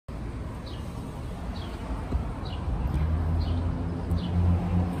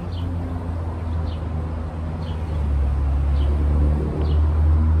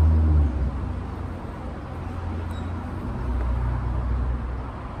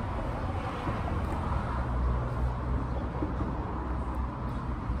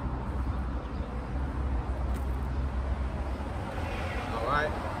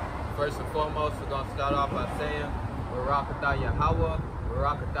First and foremost, we're going to start off by saying, Barakatah Yahawah,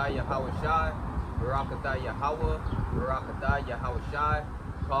 Barakatah Yahawashi, Barakatah Yahawah, Barakatah Yahawashi,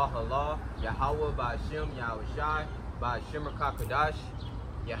 Call Halal, Yahawah, Bahasham, Yahawashi, Bahasham Kakadash.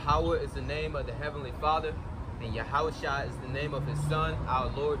 Yahawah is the name of the Heavenly Father, and Yahawashi is the name of His Son, our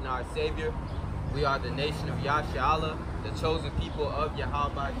Lord and our Savior. We are the nation of Yasharahla, the chosen people of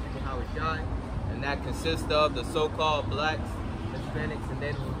Yahawah, Yahawashi, and that consists of the so-called blacks, Hispanics, and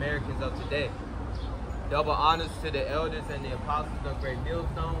Native Americans of today. Double honors to the elders and the apostles of Great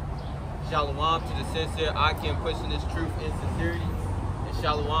Millstone. Shalawam to the sincere Akim pushing this truth in sincerity. And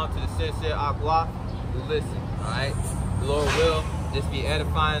Shalawam to the sincere Yahawah who listen. Alright? The Lord will just be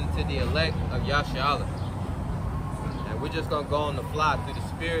edifying to the elect of Yasharahla. And we're just going to go on the fly through the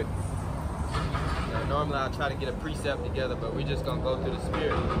Spirit. Now, normally I try to get a precept together, but we're just going to go through the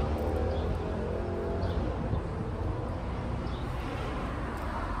Spirit.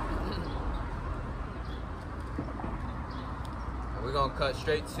 We're going to cut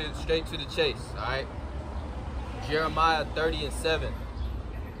straight to the chase, all right? Jeremiah 30:7.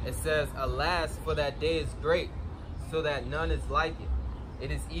 It says, Alas, for that day is great, so that none is like it. It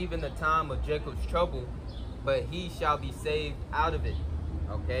is even the time of Jacob's trouble, but he shall be saved out of it.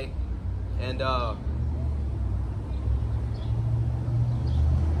 Okay? And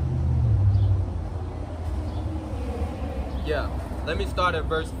yeah, let me start at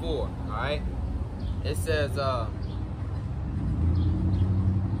verse 4, all right? It says,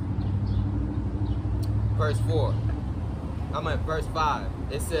 verse 4. I'm at verse 5.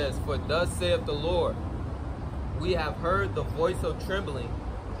 It says, For thus saith the Lord, we have heard the voice of trembling,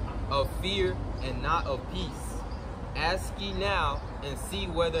 of fear, and not of peace. Ask ye now, and see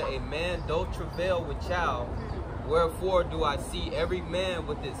whether a man doth travail with child. Wherefore do I see every man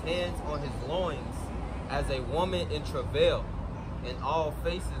with his hands on his loins, as a woman in travail, and all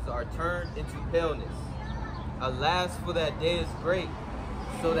faces are turned into paleness. Alas, for that day is great,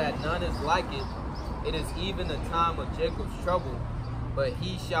 so that none is like it. It is even the time of Jacob's trouble, but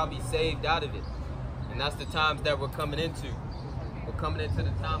he shall be saved out of it. And that's the times that we're coming into. We're coming into the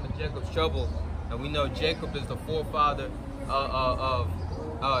time of Jacob's trouble, and we know Jacob is the forefather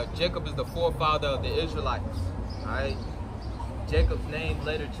Jacob is the forefather of the Israelites. All right. Jacob's name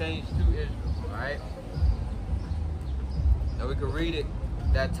later changed to Israel. All right. Now we can read it.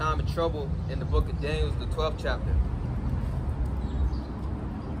 That time of trouble in the book of Daniel, the 12th chapter.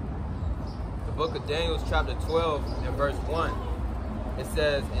 The book of Daniel, chapter 12, and verse 1. It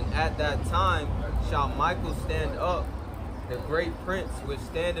says, And at that time shall Michael stand up, the great prince which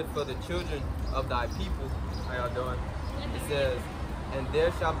standeth for the children of thy people. How y'all doing? It says, And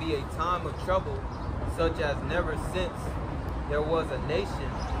there shall be a time of trouble, such as never since there was a nation,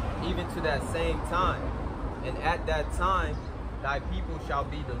 even to that same time. And at that time thy people shall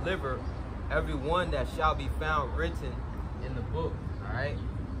be delivered, every one that shall be found written in the book. All right.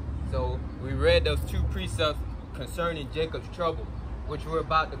 So we read those two precepts concerning Jacob's trouble, which we're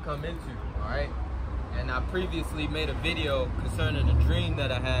about to come into, all right? And I previously made a video concerning a dream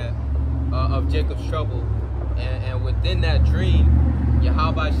that I had of Jacob's trouble. And within that dream,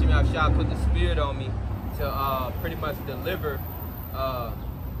 Yahawashi put the Spirit on me to pretty much deliver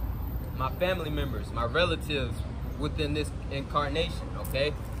my family members, my relatives within this incarnation,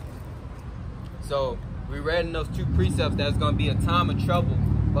 okay? So we read in those two precepts that it's going to be a time of trouble,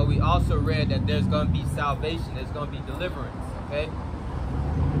 but we also read that there's going to be salvation, there's going to be deliverance, okay?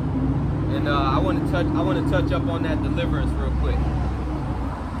 And I want to touch up on that deliverance real quick,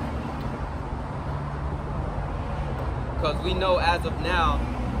 because we know as of now,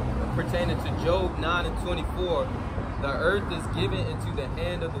 pertaining to Job 9:24, the earth is given into the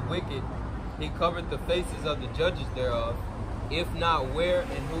hand of the wicked. He covered the faces of the judges thereof. If not, where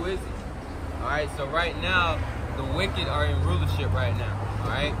and who is it? All right. So right now, the wicked are in rulership right now. All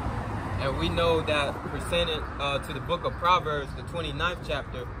right, and we know that pertaining to the book of Proverbs, the 29th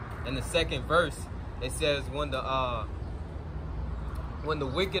chapter, and the 2nd verse, it says, when the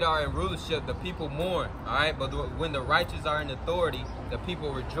wicked are in rulership, the people mourn. All right, but when the righteous are in authority, the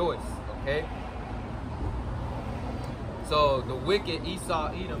people rejoice. Okay. So the wicked,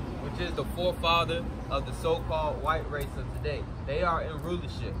 Esau, Edom, which is the forefather of the so-called white race of today, they are in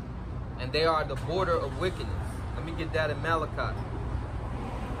rulership, and they are the border of wickedness. Let me get that in Malachi.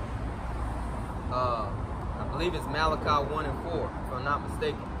 I believe it's Malachi 1 and 4, if I'm not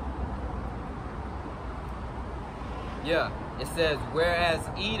mistaken. Yeah, it says, Whereas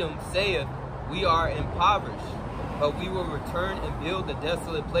Edom saith, We are impoverished, but we will return and build the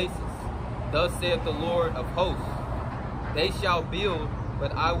desolate places. Thus saith the Lord of hosts, They shall build,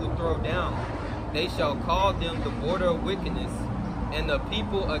 but I will throw down. They shall call them the border of wickedness, and the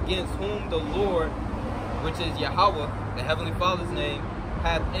people against whom the Lord, which is Yahawah, the Heavenly Father's name,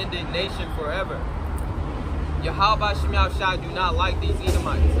 hath indignation forever. Bahasham do not like these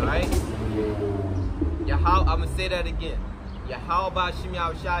Edomites, alright? I'm going to say that again.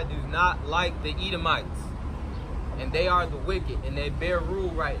 Bahasham do not like the Edomites. And they are the wicked, and they bear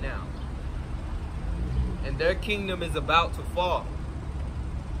rule right now. And their kingdom is about to fall.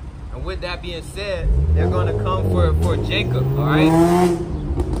 And with that being said, they're going to come for Jacob, alright?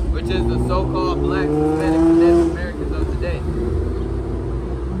 Which is the so-called black Hispanic Native Americans of today.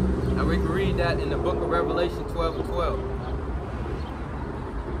 And we can read that in the book of Revelation 12 and 12.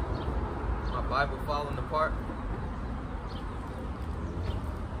 My Bible falling apart.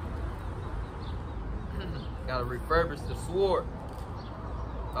 Gotta refurbish the sword.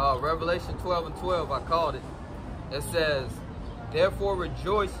 Revelation 12 and 12, I called it. It says, therefore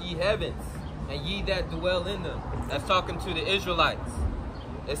rejoice, ye heavens, and ye that dwell in them. That's talking to the Israelites.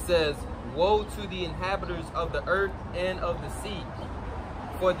 It says, woe to the inhabitants of the earth and of the sea,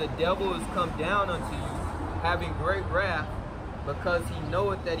 for the devil is come down unto you, having great wrath, because he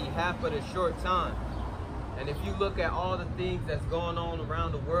knoweth that he hath but a short time. And if you look at all the things that's going on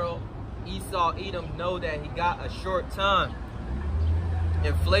around the world, Esau, Edom know that he got a short time.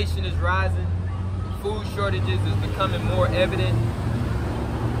 Inflation is rising. Food shortages is becoming more evident.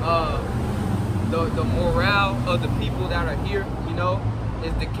 The morale of the people that are here, you know,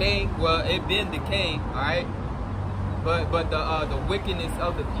 is decaying. Well, it's been decaying, all right. But the wickedness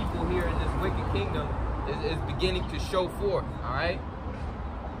of the people here in this wicked kingdom is beginning to show forth, all right.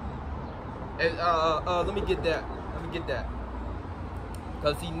 And, let me get that.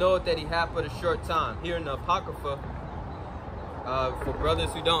 Because he knoweth that he hath but a short time. Here in the Apocrypha, for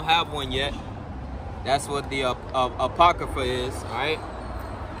brothers who don't have one yet, that's what the Apocrypha is, alright?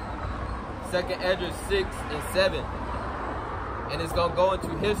 2nd Esdras 6 and 7. And it's going to go into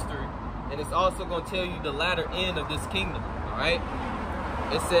history, and it's also going to tell you the latter end of this kingdom, alright?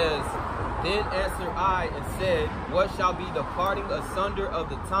 It says, then answered I and said, what shall be the parting asunder of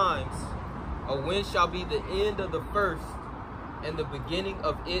the times, or when shall be the end of the first, and the beginning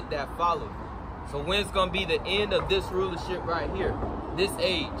of it that followed? So when's going to be the end of this rulership right here, this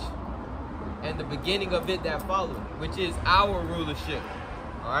age, and the beginning of it that followed, which is our rulership,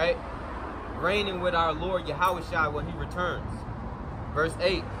 all right, reigning with our Lord Yahawashi when he returns. Verse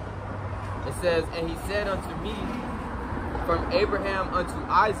 8, it says, and he said unto me, from Abraham unto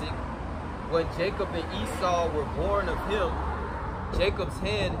Isaac, when Jacob and Esau were born of him, Jacob's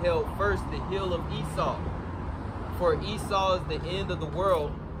hand held first the heel of Esau. For Esau is the end of the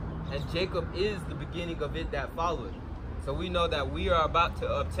world, and Jacob is the beginning of it that followed. So we know that we are about to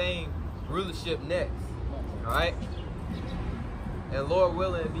obtain rulership next. All right? And Lord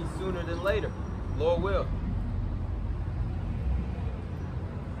willing, it'll be sooner than later. Lord will.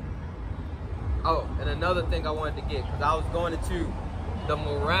 Oh, and another thing I wanted to get, because I was going into the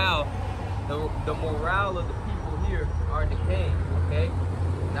morale. The morale of the people here are decaying, okay?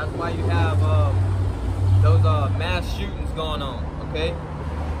 And that's why you have those mass shootings going on, okay?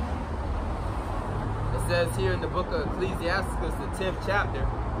 It says here in the book of Ecclesiastes, the 10th chapter,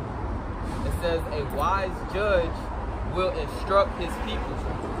 it says, a wise judge will instruct his people,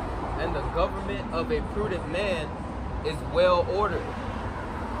 and the government of a prudent man is well ordered.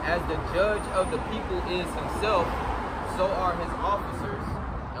 As the judge of the people is himself, so are his officers,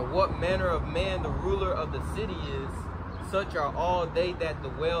 and what manner of man the ruler of the city is, such are all they that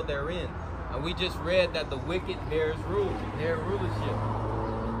dwell therein. And we just read that the wicked bears rule, their rulership.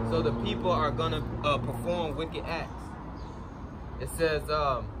 So the people are going to perform wicked acts. It says,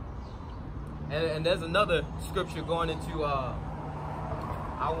 and there's another scripture going into,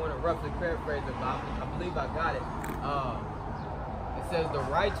 I want to roughly paraphrase it, but I believe I got it. It says, the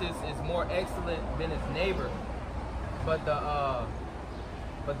righteous is more excellent than his neighbor, but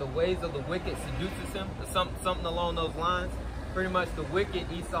the ways of the wicked seduces him, or something along those lines. Pretty much the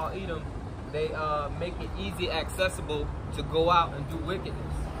wicked, Esau, Edom, they make it easy accessible to go out and do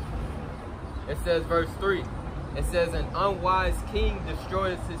wickedness. It says, verse 3, it says, an unwise king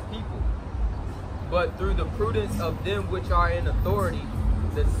destroys his people, but through the prudence of them which are in authority,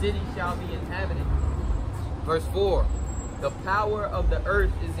 the city shall be inhabited. Verse 4, the power of the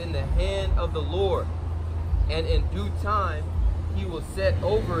earth is in the hand of the Lord, and in due time he will set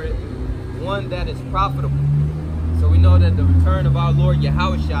over it one that is profitable. So we know that the return of our Lord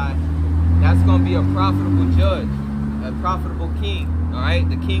Yahawashi, that's going to be a profitable judge, a profitable king, all right,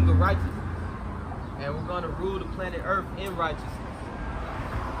 the king of righteousness. And we're going to rule the planet Earth in righteousness.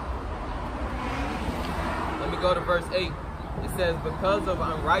 Let me go to verse 8. It says, because of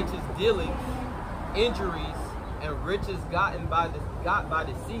unrighteous dealings, injuries, and riches got by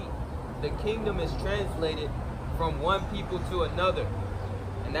deceit, the kingdom is translated from one people to another.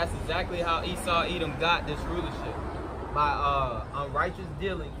 And that's exactly how Esau Edom got this rulership. By unrighteous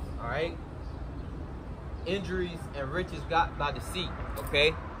dealings, all right? Injuries and riches got by deceit,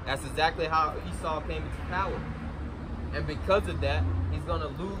 okay? That's exactly how Esau came into power. And because of that, he's going to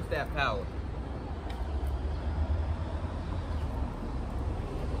lose that power.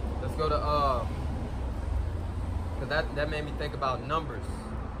 Let's go to, because that made me think about Numbers.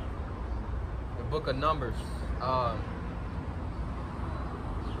 The book of Numbers. I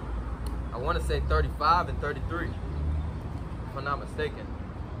want to say 35 and 33, if I'm not mistaken.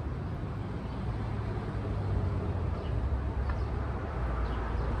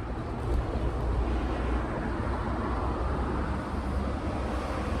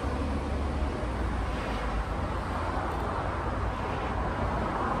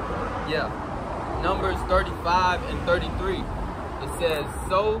 Yeah, Numbers 35 and 33. It says,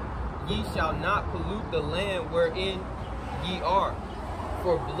 "So ye shall not pollute the land wherein ye are,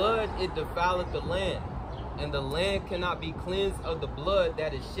 for blood it defileth the land, and the land cannot be cleansed of the blood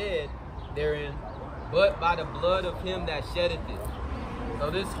that is shed therein, but by the blood of him that sheddeth it." So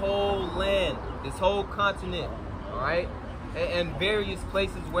this whole land, this whole continent, all right, and various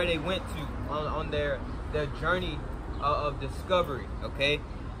places where they went to on their journey of discovery, okay?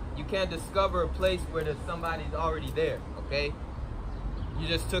 You can't discover a place where there's somebody's already there, okay? You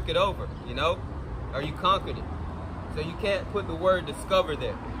just took it over, you know? Or you conquered it. So you can't put the word discover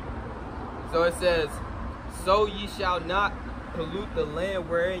there. So it says, "So ye shall not pollute the land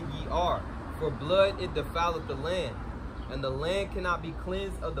wherein ye are, for blood it defileth the land, and the land cannot be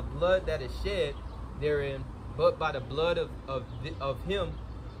cleansed of the blood that is shed therein, but by the blood of him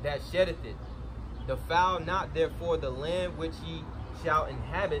that sheddeth it. Defile not therefore the land which ye shall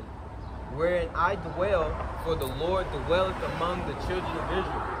inhabit, wherein I dwell, for the Lord dwelleth among the children of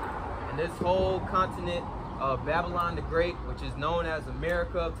Israel." And this whole continent of Babylon the Great, which is known as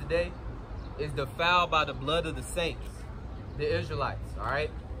America of today, is defiled by the blood of the saints, the Israelites, all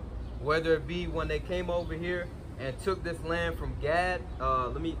right? Whether it be when they came over here and took this land from Gad,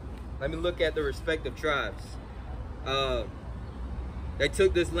 let me look at the respective tribes. They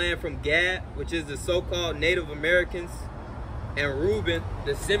took this land from Gad, which is the so-called Native Americans, and Reuben,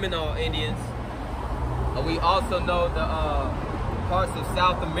 the Seminole Indians. We also know the parts of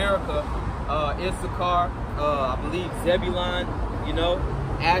South America, Issachar, I believe Zebulon, you know,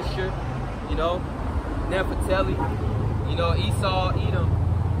 Asher, you know, Naphtali, you know, Esau, Edom,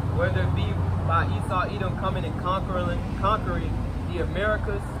 whether it be by Esau, Edom coming and conquering the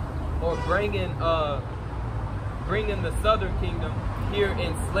Americas, or bringing the Southern Kingdom here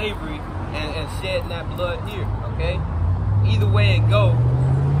in slavery and shedding that blood here, okay? Either way it go,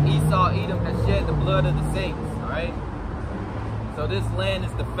 Esau, Edom has shed the blood of the saints, all right? So this land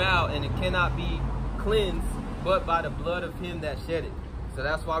is defiled, and it cannot be cleansed but by the blood of him that shed it. So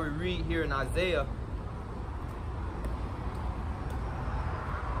that's why we read here in Isaiah,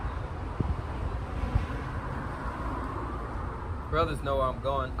 brothers know where I'm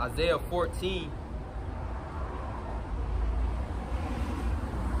going, Isaiah 14.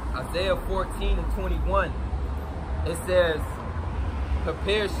 Isaiah 14 and 21. It says,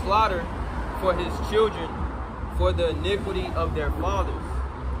 "Prepare slaughter for his children for the iniquity of their fathers,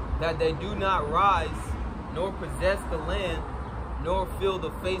 that they do not rise, nor possess the land, nor fill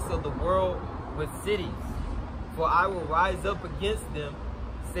the face of the world with cities. For I will rise up against them,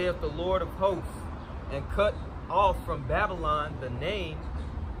 saith the Lord of hosts, and cut off from Babylon the name,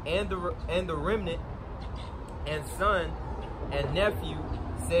 and the remnant, and son, and nephew,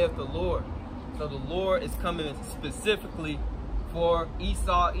 saith the Lord." So the Lord is coming specifically for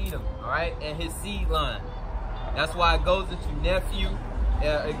Esau, Edom, all right, and his seed line. That's why it goes into nephew,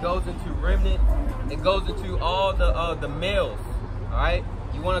 it goes into remnant, it goes into all the males, all right.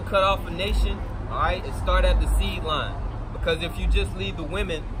 You want to cut off a nation, all right, it start at the seed line, because if you just leave the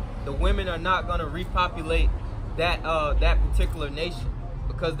women are not going to repopulate that particular nation,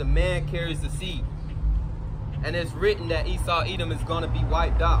 because the man carries the seed, and it's written that Esau, Edom is going to be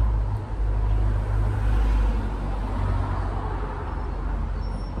wiped out.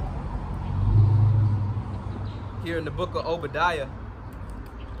 Here in the book of Obadiah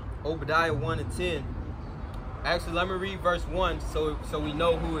 1 and 10. Actually, let me read verse 1 so we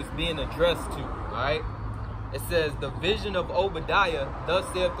know who it's being addressed to, all right? It says, "The vision of Obadiah, thus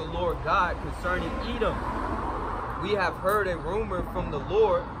saith the Lord God concerning Edom. We have heard a rumor from the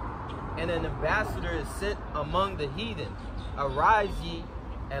Lord, and an ambassador is sent among the heathen. Arise ye,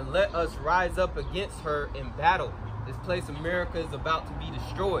 and let us rise up against her in battle." This place, America, is about to be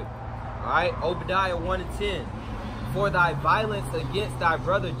destroyed. All right, Obadiah 1 and 10. For thy violence against thy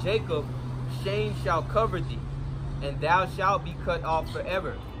brother Jacob, shame shall cover thee, and thou shalt be cut off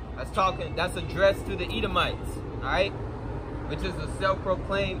forever. That's addressed to the Edomites, all right? Which is a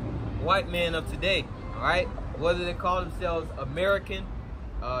self-proclaimed white man of today, all right? Whether they call themselves American,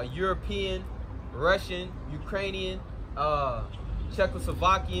 European, Russian, Ukrainian,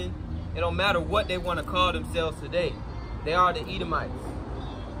 Czechoslovakian, it don't matter what they want to call themselves today. They are the Edomites.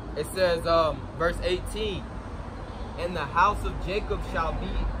 It says, verse 18, and the house of Jacob shall be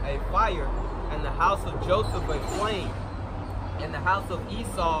a fire, and the house of Joseph a flame, and the house of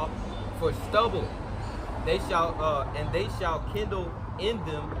Esau for stubble. They shall kindle in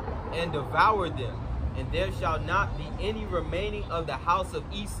them and devour them, and there shall not be any remaining of the house of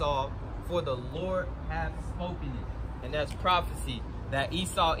Esau, for the Lord hath spoken it. And that's prophecy that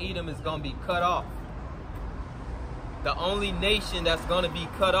Esau, Edom is going to be cut off. The only nation that's going to be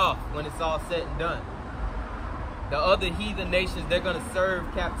cut off when it's all said and done. The other heathen nations, they're going to serve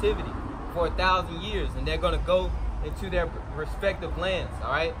captivity for 1,000 years, and they're going to go into their respective lands,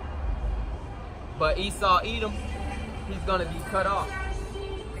 all right? But Esau, Edom, he's going to be cut off.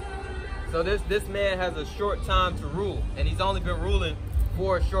 So this man has a short time to rule, and he's only been ruling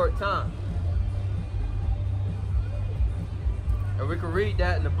for a short time. And we can read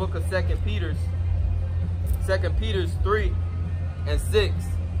that in the book of 2 Peter 3 and 6.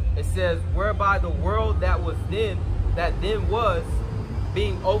 It says, whereby the world that then was,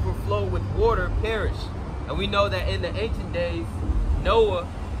 being overflowed with water, perished. And we know that in the ancient days, Noah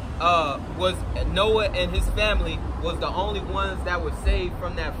and his family was the only ones that were saved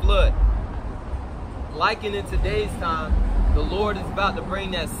from that flood. Like in today's time, the Lord is about to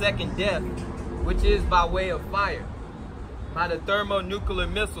bring that second death, which is by way of fire, by the thermonuclear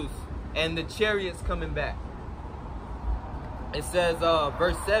missiles and the chariots coming back. It says,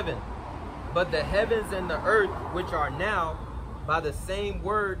 verse 7, but the heavens and the earth, which are now, by the same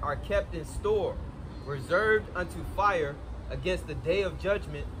word are kept in store, reserved unto fire against the day of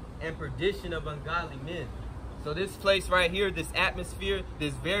judgment and perdition of ungodly men. So this place right here, this atmosphere,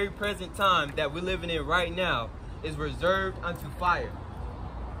 this very present time that we're living in right now is reserved unto fire.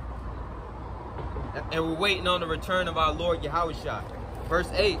 And we're waiting on the return of our Lord Yahawashi. Verse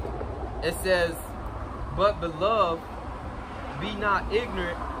 8, it says, but beloved, be not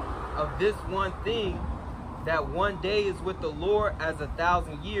ignorant of this one thing, that one day is with the Lord as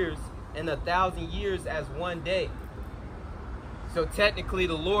 1,000 years, and 1,000 years as one day. So technically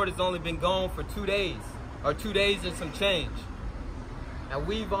the Lord has only been gone for 2 days, or 2 days and some change. And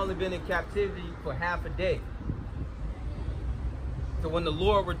we've only been in captivity for half a day. So when the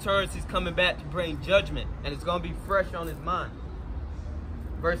Lord returns, he's coming back to bring judgment, and it's going to be fresh on his mind.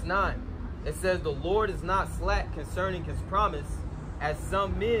 Verse 9, it says, the Lord is not slack concerning his promise, as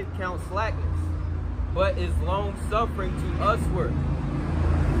some men count slackness, but is long-suffering to usward.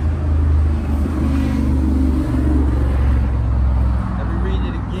 Let me read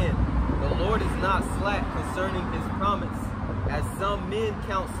it again. The Lord is not slack concerning his promise, as some men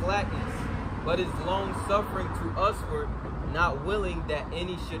count slackness, but is long-suffering to usward, not willing that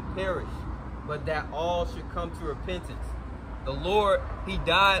any should perish, but that all should come to repentance. The Lord, he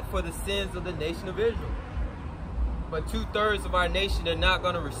died for the sins of the nation of Israel. But 2/3 of our nation, they're not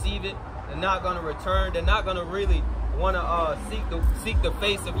going to receive it. They're not going to return. They're not going to really want to seek the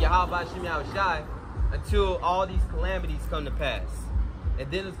face of Yahawashi until all these calamities come to pass. And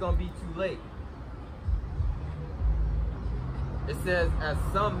then it's going to be too late. It says, as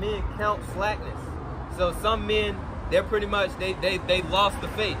some men count slackness. So some men, they're pretty much, they lost the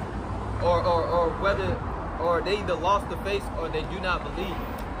faith. Or they either lost the faith or they do not believe.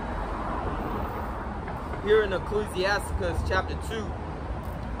 Here in Ecclesiasticus chapter 2,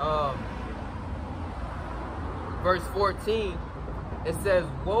 verse 14, it says,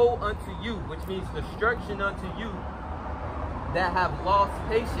 woe unto you, which means destruction unto you, that have lost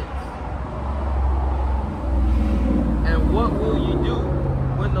patience. And what will you do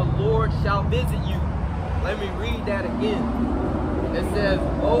when the Lord shall visit you? Let me read that again. It says,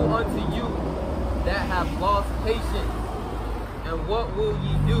 woe unto you that have lost patience. And what will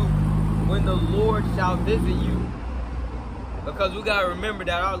ye do when the Lord shall visit you? Because we got to remember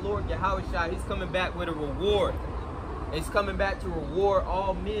that our Lord Yahawashi, he's coming back with a reward. He's coming back to reward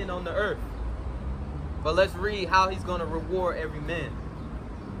all men on the earth. But let's read how he's going to reward every man.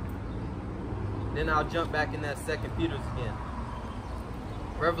 Then I'll jump back in that 2 Peter again.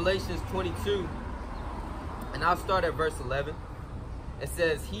 Revelations 22, and I'll start at verse 11. It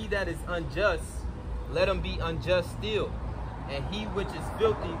says, he that is unjust, let him be unjust still. And he which is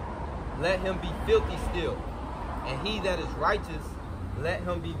filthy, let him be filthy still. And he that is righteous, let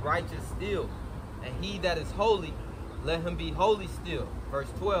him be righteous still. And he that is holy, let him be holy still. Verse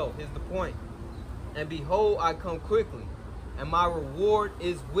 12, here's the point. And behold, I come quickly, and my reward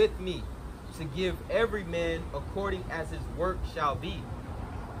is with me, to give every man according as his work shall be.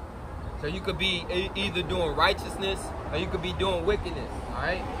 So you could be either doing righteousness or you could be doing wickedness, all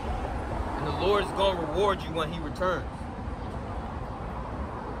right? And the Lord is going to reward you when he returns.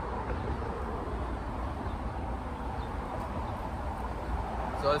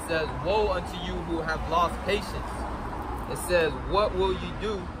 So it says, woe unto you who have lost patience. It says, what will you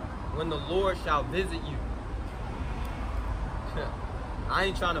do when the Lord shall visit you? I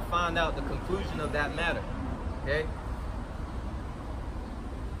ain't trying to find out the conclusion of that matter, okay?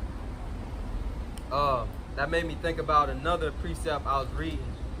 That made me think about another precept I was reading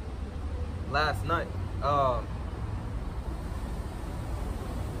last night. Was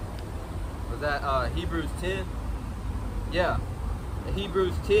that Hebrews 10? Yeah. In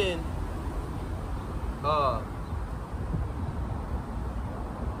Hebrews 10,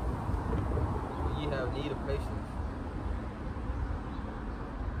 ye have need of patience.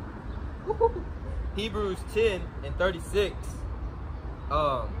 Hebrews 10 and 36,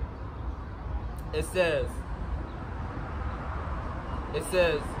 it says,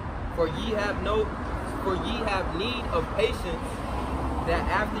 for ye have need of patience, that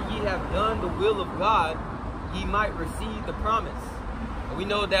after ye have done the will of God, ye might receive the promise. And we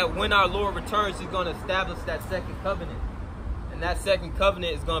know that when our Lord returns, he's going to establish that second covenant. And that second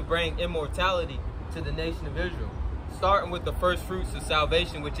covenant is going to bring immortality to the nation of Israel, starting with the first fruits of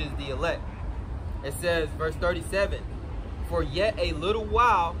salvation, which is the elect. It says, verse 37, for yet a little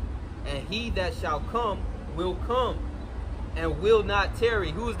while, and he that shall come will come, and will not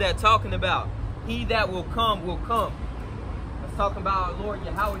tarry. Who is that talking about? He that will come will come. That's talking about our Lord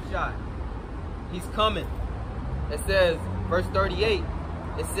Yahawashi. He's coming. It says, verse 38,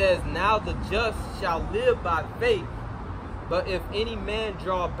 it says, now the just shall live by faith, but if any man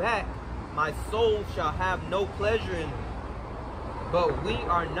draw back, my soul shall have no pleasure in him. But we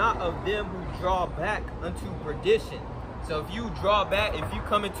are not of them who draw back unto perdition. So if you draw back, if you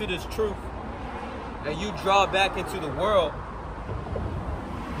come into this truth and you draw back into the world,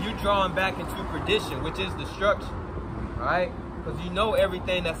 you drawing back into perdition, which is destruction. Alright? Because you know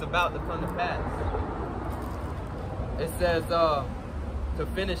everything that's about to come to pass. It says, to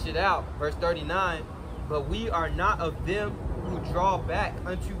finish it out, verse 39, but we are not of them who draw back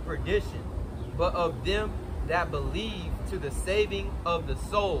unto perdition, but of them that believe to the saving of the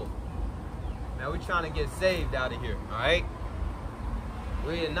soul. Now we're trying to get saved out of here, all right?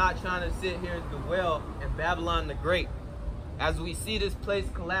 We are not trying to sit here and dwell in Babylon the Great. As we see this place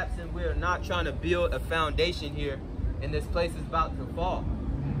collapsing, we are not trying to build a foundation here, and this place is about to fall.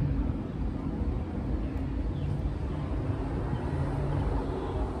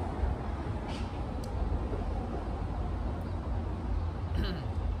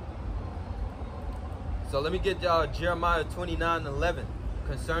 So let me get Jeremiah 29:11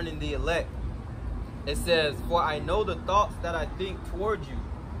 concerning the elect. It says, for I know the thoughts that I think toward you,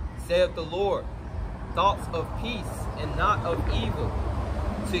 saith the Lord, thoughts of peace and not of evil,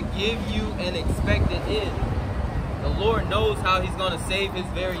 to give you an expected end. The Lord knows how he's going to save his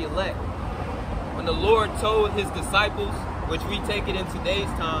very elect. When the Lord told his disciples, which we take it in today's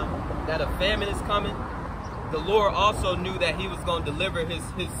time, that a famine is coming, the Lord also knew that he was going to deliver his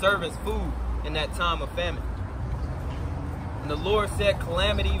servants food in that time of famine. When the Lord said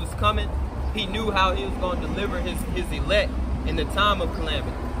calamity was coming, he knew how he was going to deliver his elect in the time of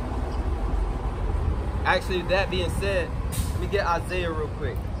calamity. Actually, that being said, let me get Isaiah real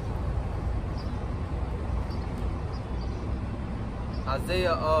quick.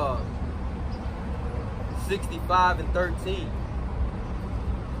 Isaiah 65:13.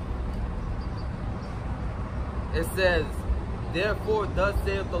 It says, therefore thus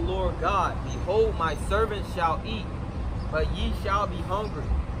saith the Lord God, behold, my servant shall eat, but ye shall be hungry.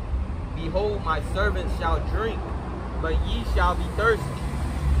 Behold, my servant shall drink, but ye shall be thirsty.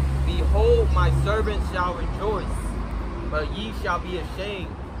 Behold, my servant shall rejoice, but ye shall be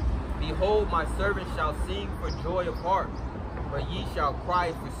ashamed. Behold, my servant shall sing for joy of heart, but ye shall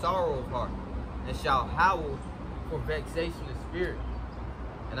cry for sorrow of heart, and shall howl for vexation of spirit.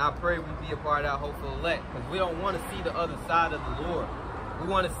 And I pray we be a part of that hopeful elect, because we don't want to see the other side of the Lord. We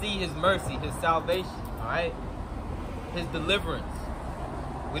want to see his mercy, his salvation, all right? His deliverance.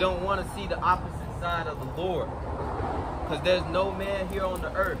 We don't want to see the opposite side of the Lord, because there's no man here on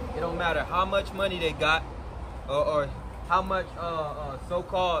the earth. It don't matter how much money they got, or how much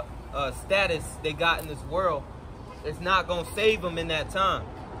so-called status they got in this world. It's not going to save them in that time.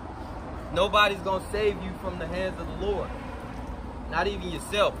 Nobody's going to save you from the hands of the Lord. Not even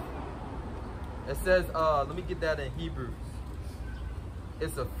yourself. It says, let me get that in Hebrews.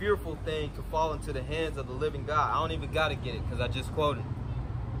 It's a fearful thing to fall into the hands of the living God. I don't even got to get it because I just quoted.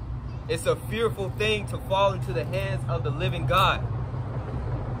 It's a fearful thing to fall into the hands of the living God.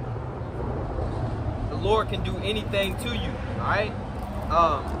 The Lord can do anything to you, all right?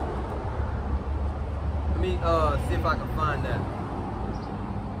 Let me see if I can find that.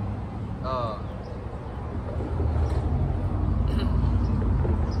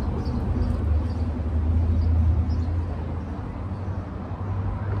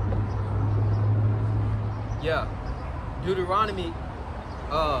 Yeah, Deuteronomy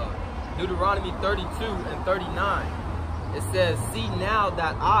 32 and 39. It says, "See now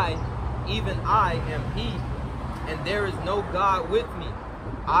that I, even I, am He, and there is no God with me.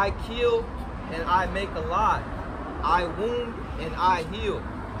 I kill and I make alive. I wound and I heal.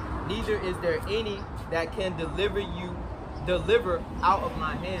 Neither is there any that can deliver out of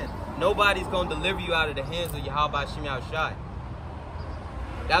my hand." Nobody's gonna deliver you out of the hands of Yahawashi.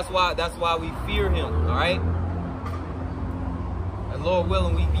 That's why we fear Him, all right? And Lord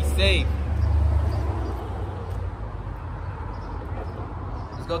willing, we be saved.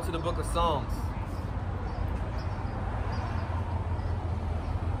 Let's go to the book of Psalms.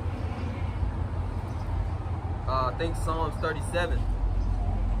 I think Psalms 37.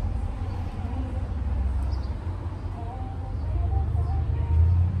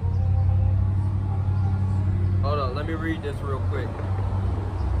 Hold on, let me read this real quick.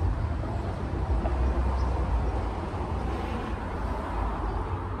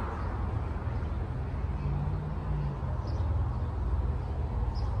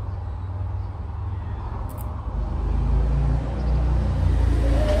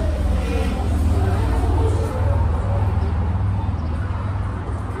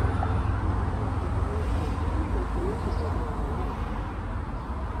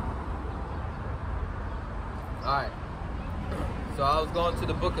 Alright, so I was going to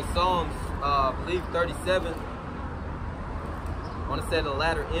the book of Psalms, I believe 37. I want to say the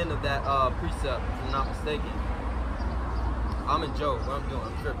latter end of that precept, if I'm not mistaken. I'm in Job, what I'm doing,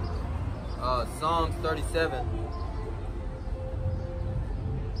 I'm tripping. Psalms 37.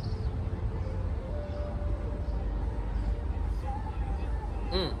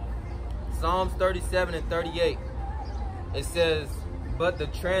 Psalms 37 and 38. It says, "But the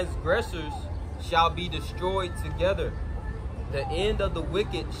transgressors shall be destroyed together. The end of the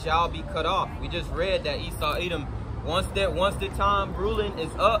wicked shall be cut off." We just read that Esau, Edom, once the time ruling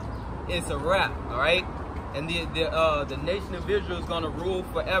is up, it's a wrap, all right? And the nation of Israel is going to rule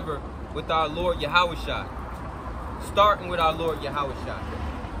forever with our Lord Yahawashi, starting with our Lord Yahawashi,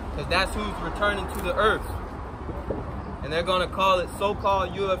 because that's who's returning to the earth. And they're going to call it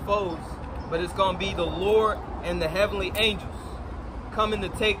so-called UFOs, but it's going to be the Lord and the heavenly angels coming to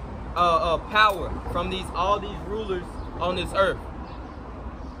take power from all these rulers on this earth.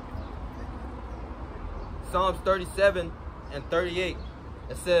 Psalms 37 and 38.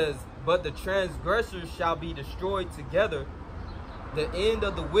 It says, "But the transgressors shall be destroyed together. The end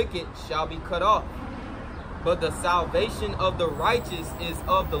of the wicked shall be cut off. But the salvation of the righteous is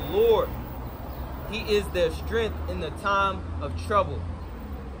of the Lord. He is their strength in the time of trouble."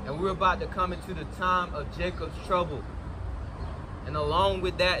 And we're about to come into the time of Jacob's trouble. And along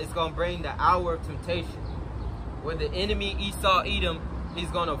with that, it's going to bring the hour of temptation, where the enemy Esau, Edom, he's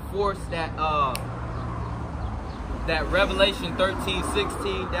going to force that Revelation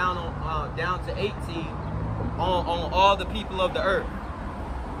 13:16 down to 18 on all the people of the earth.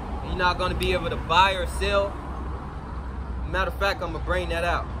 You're not going to be able to buy or sell. Matter of fact, I'm going to bring that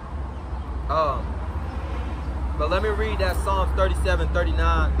out. But let me read that Psalms 37,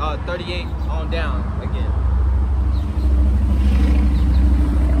 39, 38 on down again.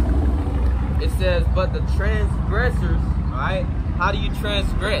 It says, "But the transgressors," all right? How do you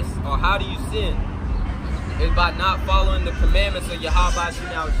transgress, or how do you sin? It's by not following the commandments of Yahawashi.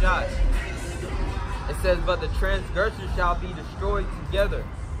 It says, "But the transgressors shall be destroyed together,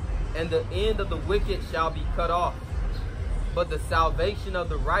 and the end of the wicked shall be cut off. But the salvation of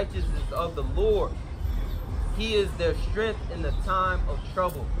the righteous is of the Lord. He is their strength in the time of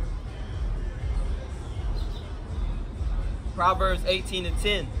trouble." Proverbs 18 and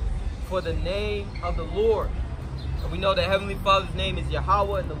 10. "For the name of the Lord," and we know the Heavenly Father's name is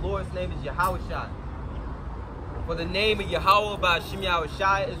Yahawah, and the Lord's name is Yahawashi. "For the name of Yahawah Bahasham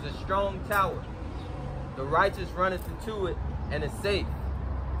Yahawashi is a strong tower. The righteous runneth into it and is safe."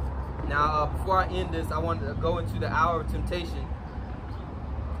 Now, before I end this, I wanted to go into the hour of temptation,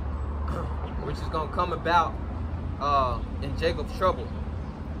 which is going to come about in Jacob's trouble,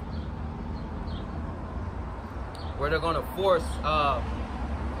 where they're going to force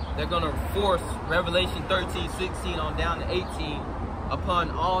they're going to force Revelation 13:16 on down to 18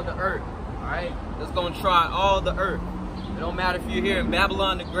 upon all the earth. All right? It's going to try all the earth. It don't matter if you're here in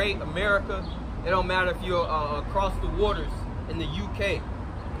Babylon the Great, America. It don't matter if you're across the waters in the UK.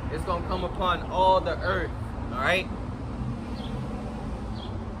 It's going to come upon all the earth. All right?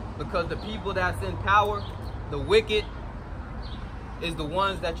 Because the people that's in power, the wicked, is the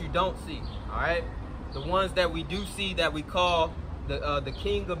ones that you don't see. All right? The ones that we do see, that we call the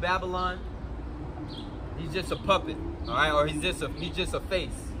king of Babylon, he's just a puppet. All right? Or he's just a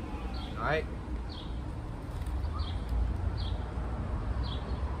face. All right?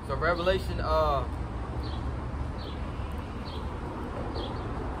 So Revelation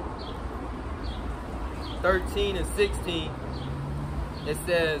 13 and 16, it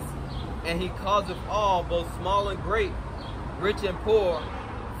says, and he causeth all, both small and great, rich and poor,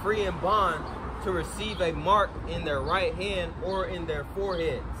 free and bond, to receive a mark in their right hand or in their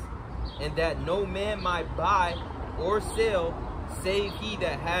foreheads, and that no man might buy or sell save he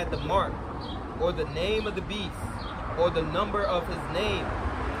that had the mark, or the name of the beast, or the number of his name.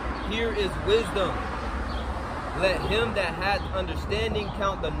 Here is wisdom. Let him that hath understanding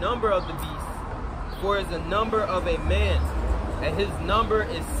count the number of the beast, for it is the number of a man, and his number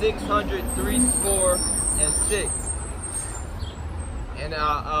is 666. And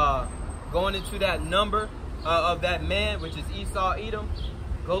going into that number of that man, which is Esau Edom,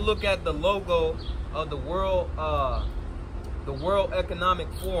 go look at the logo of the World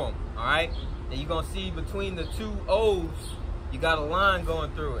Economic Forum. All right, and you're gonna see between the two O's, you got a line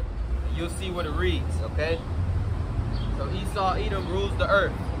going through it. And you'll see what it reads. Okay, so Esau Edom rules the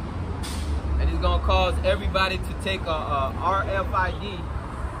earth, and he's gonna cause everybody to take a RFID,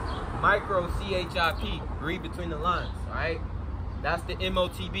 micro CHIP, read between the lines. All right, that's the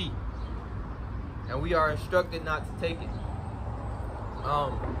MOTB, and we are instructed not to take it.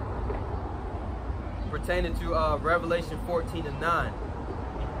 Pertaining to Revelation 14 and 9.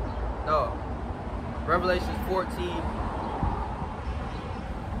 No, Revelation 14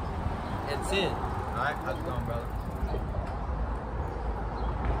 and 10. All right, how's it going, brother?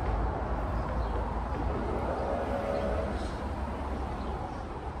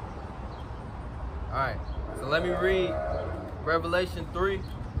 All right, so let me read Revelation 3.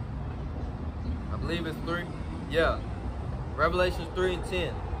 I believe it's 3. Yeah, Revelation 3 and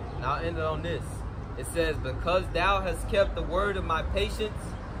 10. And I'll end it on this. It says, because thou hast kept the word of my patience,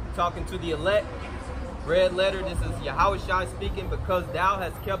 talking to the elect, red letter, this is Yahawashi speaking, because thou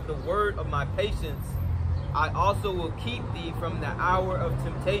hast kept the word of my patience, I also will keep thee from the hour of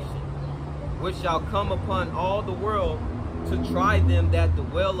temptation, which shall come upon all the world, to try them that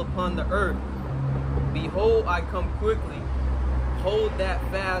dwell upon the earth. Behold, I come quickly. Hold that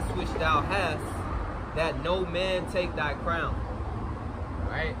fast which thou hast, that no man take thy crown. All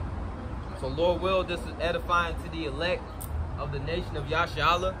right? So Lord will, this is edifying to the elect of the nation of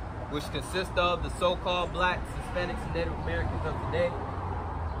Yasharahla, which consists of the so-called blacks, Hispanics, and Native Americans of today.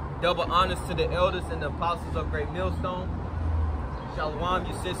 Double honors to the elders and the apostles of Great Millstone. Shalawam,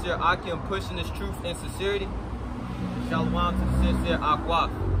 you sincere Akim, pushing this truth and sincerity. Shalawam to the sincere Akwaf.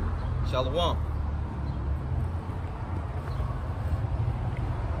 Shalawam.